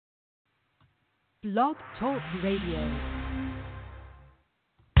Blog Talk Radio.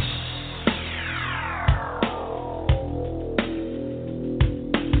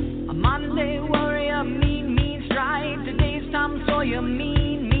 A Monday warrior, mean stride. Today's Tom Sawyer,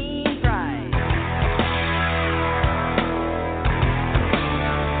 mean pride.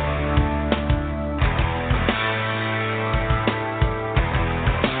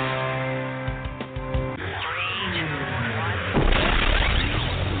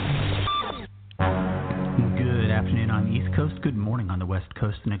 Good afternoon on the East Coast, good morning on the West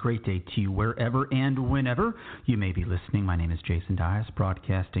Coast, and a great day to you wherever and whenever you may be listening. My name is Jason Dias,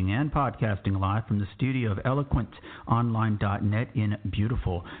 broadcasting and podcasting live from the studio of eloquentonline.net in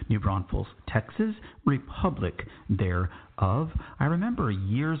beautiful New Braunfels, Texas, Republic thereof. I remember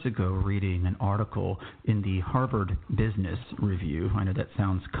years ago reading an article in the Harvard Business Review. I know that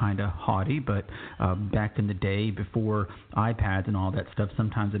sounds kind of haughty, but back in the day before iPads and all that stuff,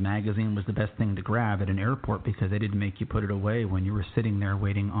 sometimes a magazine was the best thing to grab at an airport because they didn't make you put it away when you were sitting there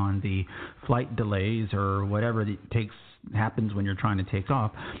waiting on the flight delays or whatever happens when you're trying to take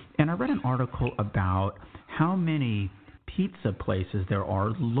off. And I read an article about how many pizza places there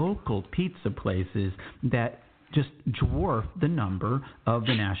are, local pizza places, that just dwarf the number of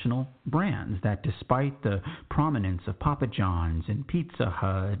the national brands, that despite the prominence of Papa John's and Pizza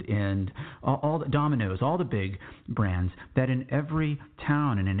Hut and all the Domino's, all the big brands, that in every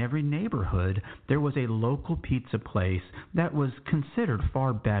town and in every neighborhood there was a local pizza place that was considered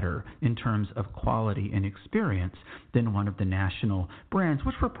far better in terms of quality and experience than one of the national brands,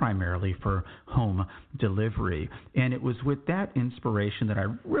 which were primarily for home delivery. And it was with that inspiration that I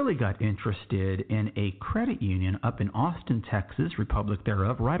really got interested in a credit union up in Austin, Texas, Republic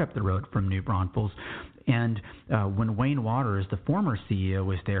thereof, right up the road from New Braunfels. And when Wayne Waters, the former CEO,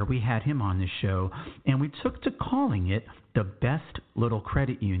 was there, we had him on the show, and we took to calling it the best little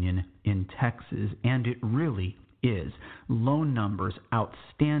credit union in Texas, and it really is. Loan numbers,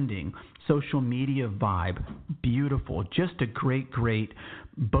 outstanding. Social media vibe, beautiful. Just a great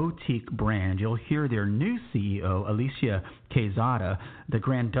boutique brand. You'll hear their new CEO, Alicia Quezada, the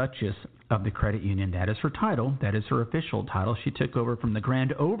Grand Duchess of the credit union. That is her title. That is her official title. She took over from the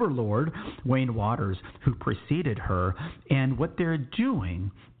Grand Overlord, Wayne Waters, who preceded her. And what they're doing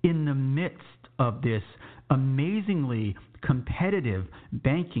in the midst of this amazingly competitive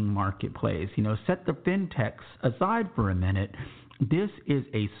banking marketplace, set the fintechs aside for a minute. This is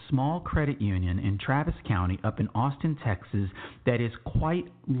a small credit union in Travis County up in Austin, Texas, that is quite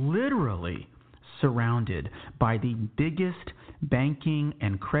literally surrounded by the biggest banking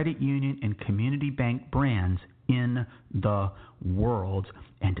and credit union and community bank brands in the world.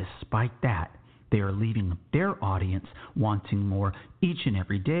 And despite that, they are leaving their audience wanting more each and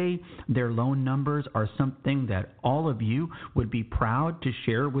every day. Their loan numbers are something that all of you would be proud to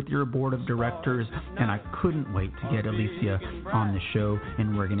share with your board of directors, and I couldn't wait to get Alicia on the show,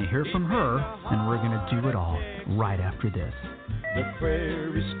 and we're going to hear from her, and we're going to do it all right after this. The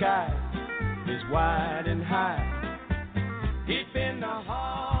prairie sky is wide and high.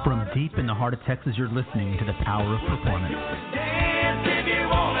 From deep in the heart of Texas, you're listening to The Power of Performance. Dance if you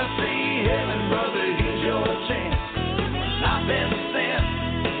want to see heaven, brother, here's your chance. I've been sent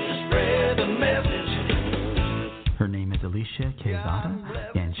to spread the message. Her name is Alicia Quezada,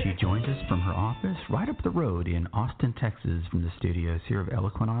 and she joins us from her office right up the road in Austin, Texas, from the studios here of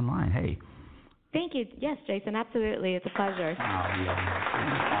Eloquent Online. Hey. Thank you. Yes, Jason, absolutely. It's a pleasure. Oh, yeah.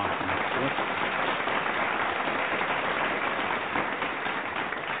 Awesome.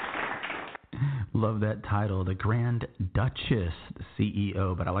 Love that title, the Grand Duchess, the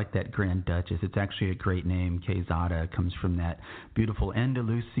CEO, but I like that Grand Duchess. It's actually a great name. Quezada comes from that beautiful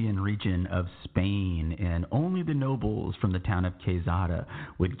Andalusian region of Spain, and only the nobles from the town of Quezada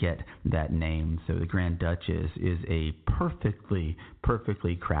would get that name. So the Grand Duchess is a perfectly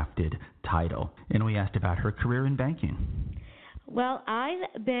crafted title. And we asked about her career in banking. Well,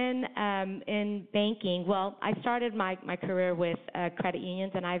 I've been in banking. Well, I started my career with credit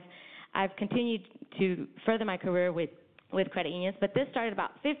unions, and I've continued to further my career with credit unions, but this started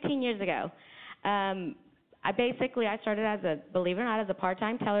about 15 years ago. I started believe it or not, as a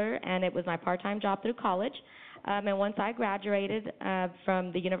part-time teller, and it was my part-time job through college. And once I graduated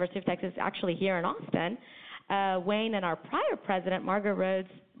from the University of Texas, actually here in Austin, Wayne and our prior president, Margaret Rhodes,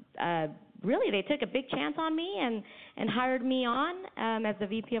 really they took a big chance on me and hired me on as the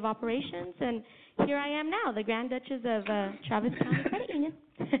VP of Operations, and here I am now, the Grand Duchess of Travis County Credit Union.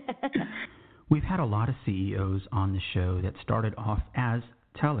 We've had a lot of CEOs on the show that started off as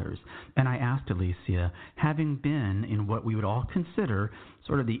tellers, and I asked Alicia, having been in what we would all consider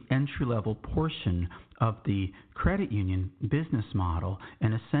sort of the entry-level portion of the credit union business model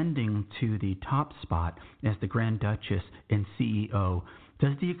and ascending to the top spot as the Grand Duchess and CEO,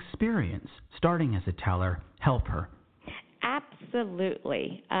 does the experience starting as a teller help her?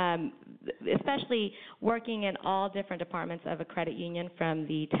 Absolutely. Especially working in all different departments of a credit union, from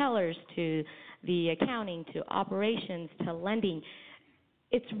the tellers to the accounting to operations to lending.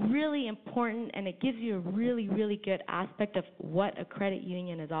 It's really important, and it gives you a really, really good aspect of what a credit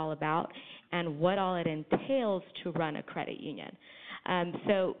union is all about and what all it entails to run a credit union.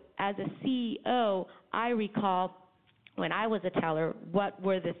 So as a CEO, I recall when I was a teller, what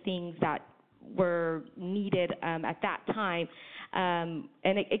were the things that were needed at that time. And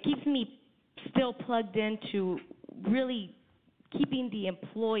it keeps me still plugged into really keeping the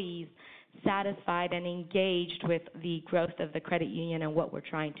employees satisfied and engaged with the growth of the credit union and what we're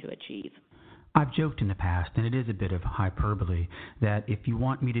trying to achieve. I've joked in the past, and it is a bit of hyperbole, that if you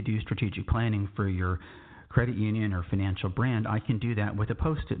want me to do strategic planning for your credit union or financial brand, I can do that with a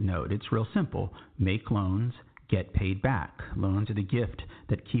Post-it note. It's real simple. Make loans, get paid back. Loans are the gift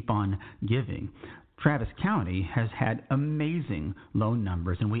that keep on giving. Travis County has had amazing loan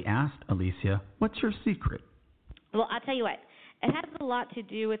numbers, and we asked Alicia, what's your secret? Well, I'll tell you what. It has a lot to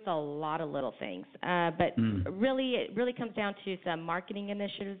do with a lot of little things, but really, it really comes down to some marketing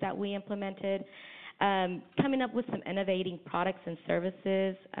initiatives that we implemented, coming up with some innovating products and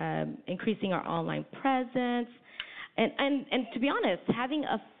services, increasing our online presence, and to be honest, having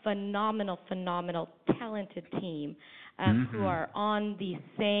a phenomenal, talented team who are on the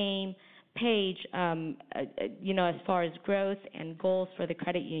same page, as far as growth and goals for the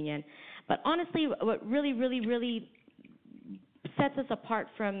credit union. But honestly, what really sets us apart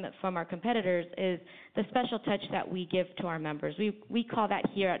from our competitors is the special touch that we give to our members. We call that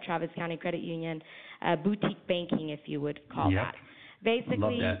here at Travis County Credit Union boutique banking, if you would call that.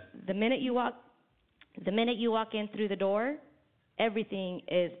 Basically, the minute you walk in through the door, everything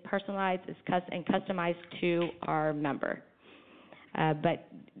is personalized and customized to our member. But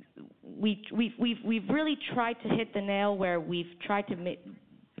we've really tried to hit the nail where we've tried to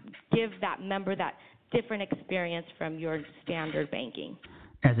give that member that different experience from your standard banking.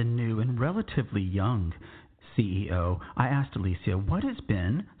 As a new and relatively young CEO, I asked Alicia, what has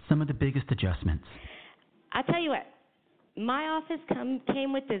been some of the biggest adjustments? I'll tell you what, my office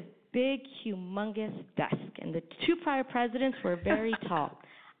came with this big, humongous desk, and the two prior presidents were very tall.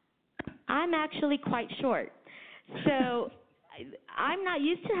 I'm actually quite short, so I'm not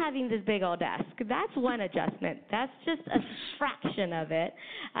used to having this big old desk. That's one adjustment. That's just a fraction of it.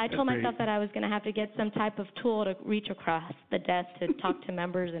 I told myself that I was going to have to get some type of tool to reach across the desk to talk to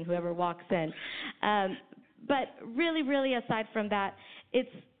members and whoever walks in. But really, aside from that,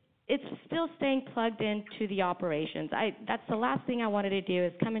 it's still staying plugged into the operations. That's the last thing I wanted to do,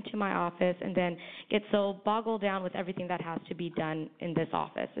 is come into my office and then get so boggled down with everything that has to be done in this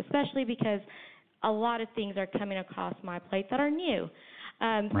office, especially because a lot of things are coming across my plate that are new.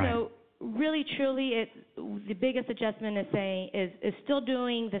 So really, truly, the biggest adjustment is still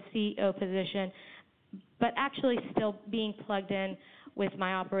doing the CEO position, but actually still being plugged in with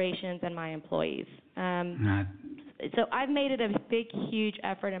my operations and my employees. So I've made it a big, huge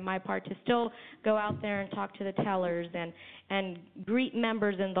effort on my part to still go out there and talk to the tellers and greet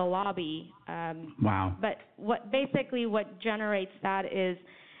members in the lobby. But what generates that is,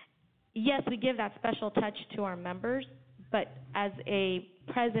 yes, we give that special touch to our members, but as a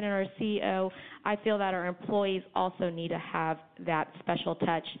president or a CEO, I feel that our employees also need to have that special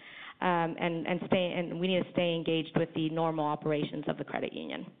touch, and we need to stay engaged with the normal operations of the credit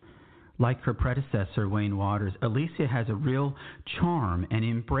union. Like her predecessor, Wayne Waters, Alicia has a real charm and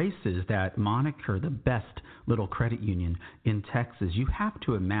embraces that moniker, the best little credit union in Texas. You have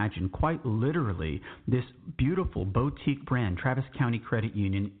to imagine, quite literally, this beautiful boutique brand, Travis County Credit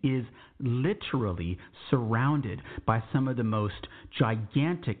Union, is literally surrounded by some of the most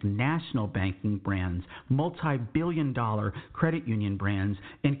gigantic national banking brands, multi-billion-dollar credit union brands,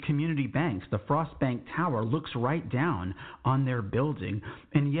 and community banks. The Frost Bank Tower looks right down on their building,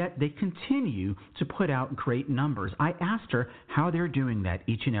 and yet they continue to put out great numbers. I asked her how they're doing that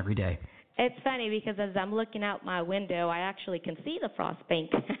each and every day. It's funny because as I'm looking out my window, I actually can see the Frost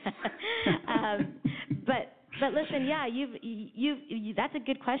Bank. But listen, that's a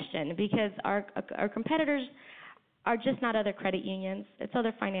good question, because our competitors are just not other credit unions. It's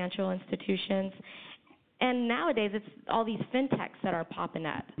other financial institutions. And nowadays, it's all these fintechs that are popping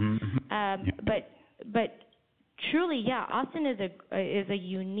up. But truly, Austin is a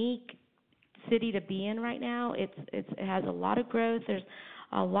unique city to be in right now. It has a lot of growth. There's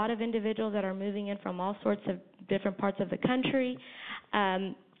a lot of individuals that are moving in from all sorts of different parts of the country.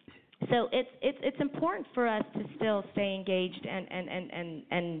 So it's important for us to still stay engaged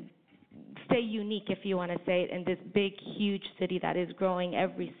and stay unique, if you want to say it, in this big, huge city that is growing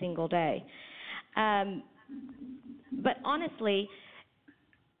every single day. But honestly,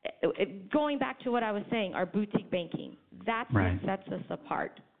 going back to what I was saying, our boutique banking, that's what sets us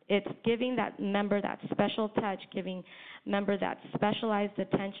apart. It's giving that member that special touch, giving member that specialized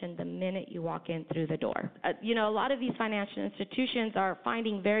attention the minute you walk in through the door. A lot of these financial institutions are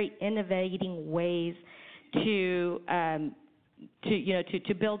finding very innovating ways to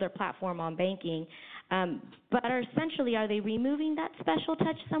build their platform on banking, but are they removing that special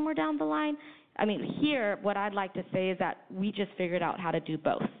touch somewhere down the line? I mean, here, what I'd like to say is that we just figured out how to do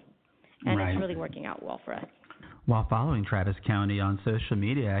both, and it's really working out well for us. While following Travis County on social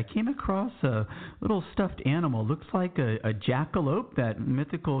media, I came across a little stuffed animal. Looks like a jackalope, that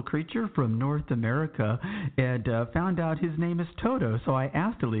mythical creature from North America, and found out his name is Toto. So I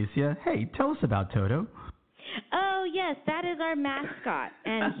asked Alicia, hey, tell us about Toto. Oh, yes, that is our mascot,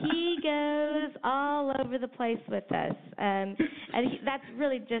 and he goes all over the place with us. That's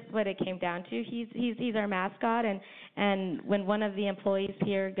really just what it came down to. He's our mascot, and when one of the employees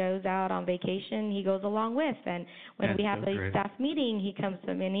here goes out on vacation, he goes along with. And when we have a staff meeting, he comes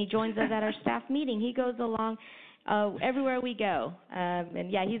in and he joins us at our staff meeting. He goes along everywhere we go.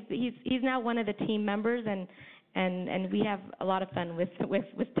 And yeah, he's now one of the team members, and we have a lot of fun with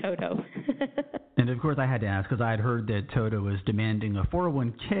Toto. And of course, I had to ask because I had heard that Toto was demanding a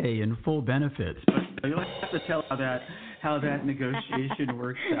 401k and full benefits. But you'll have to tell how that negotiation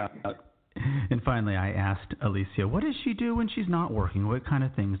works out. And finally, I asked Alicia, what does she do when she's not working? What kind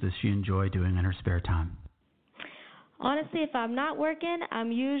of things does she enjoy doing in her spare time? Honestly, if I'm not working,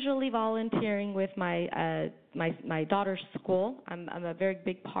 I'm usually volunteering with my daughter's school. I'm a very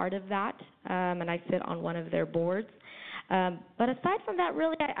big part of that, and I sit on one of their boards. But aside from that,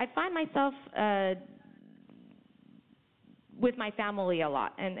 really, I find myself with my family a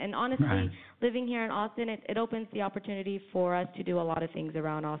lot. And honestly, living here in Austin, it opens the opportunity for us to do a lot of things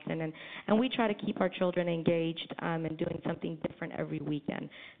around Austin. And we try to keep our children engaged and doing something different every weekend.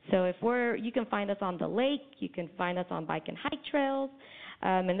 So you can find us on the lake, you can find us on bike and hike trails,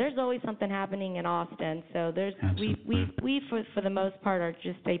 and there's always something happening in Austin. So we for the most part are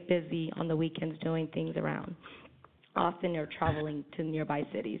just stay busy on the weekends doing things around Austin or traveling to nearby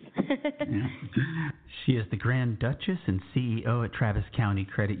cities. Yeah. She is the Grand Duchess and CEO at Travis County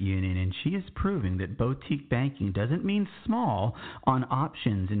Credit Union, and she is proving that boutique banking doesn't mean small on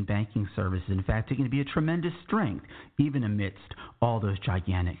options in banking services. In fact, it can be a tremendous strength, even amidst all those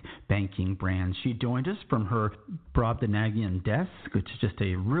gigantic banking brands. She joined us from her Brobdingnagian desk, which is just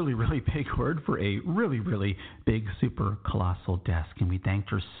a really, really big word for a really, really big, super colossal desk, and we thanked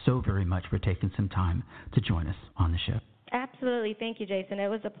her so very much for taking some time to join us on the show. Absolutely. Thank you, Jason. It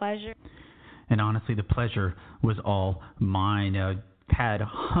was a pleasure. And honestly, the pleasure was all mine. I've had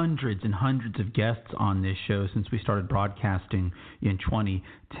hundreds and hundreds of guests on this show since we started broadcasting in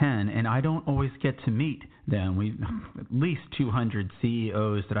 2010, and I don't always get to meet them. We've at least 200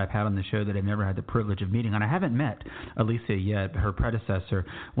 CEOs that I've had on the show that I've never had the privilege of meeting, and I haven't met Alicia yet. Her predecessor,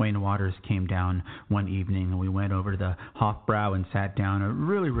 Wayne Waters, came down one evening, and we went over to the Hofbrau and sat down. A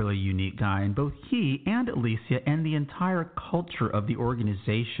really, really unique guy, and both he and Alicia and the entire culture of the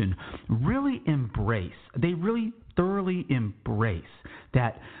organization really they really thoroughly embrace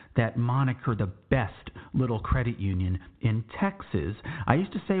that moniker, the best little credit union in Texas. I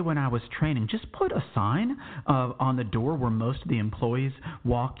used to say when I was training, just put a sign on the door where most of the employees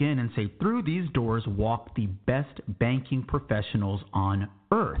walk in and say, through these doors walk the best banking professionals on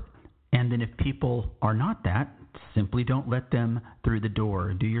earth. And then if people are not that, simply don't let them through the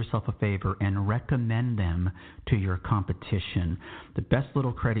door. Do yourself a favor and recommend them to your competition. The best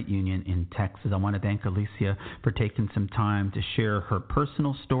little credit union in Texas. I want to thank Alicia for taking some time to share her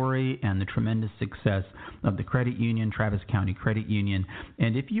personal story and the tremendous success of the credit union, Travis County Credit Union.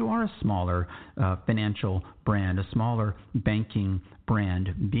 And if you are a smaller financial brand, a smaller banking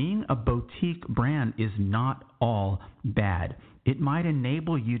brand, being a boutique brand is not all bad. It might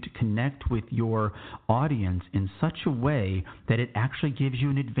enable you to connect with your audience in such a way that it actually gives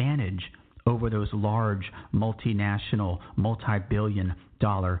you an advantage over those large, multinational,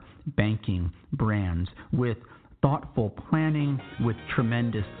 multi-billion-dollar banking brands. With thoughtful planning, with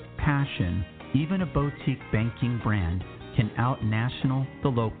tremendous passion, even a boutique banking brand can out-national the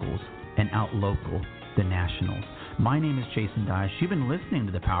locals and out-local the nationals. My name is Jason Dyche. You've been listening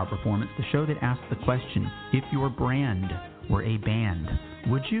to The Power Performance, the show that asks the question, if your brand were a band,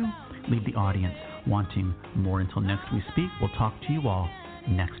 would you? Leave the audience wanting more. Until next we speak, we'll talk to you all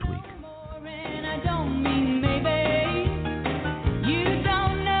next week.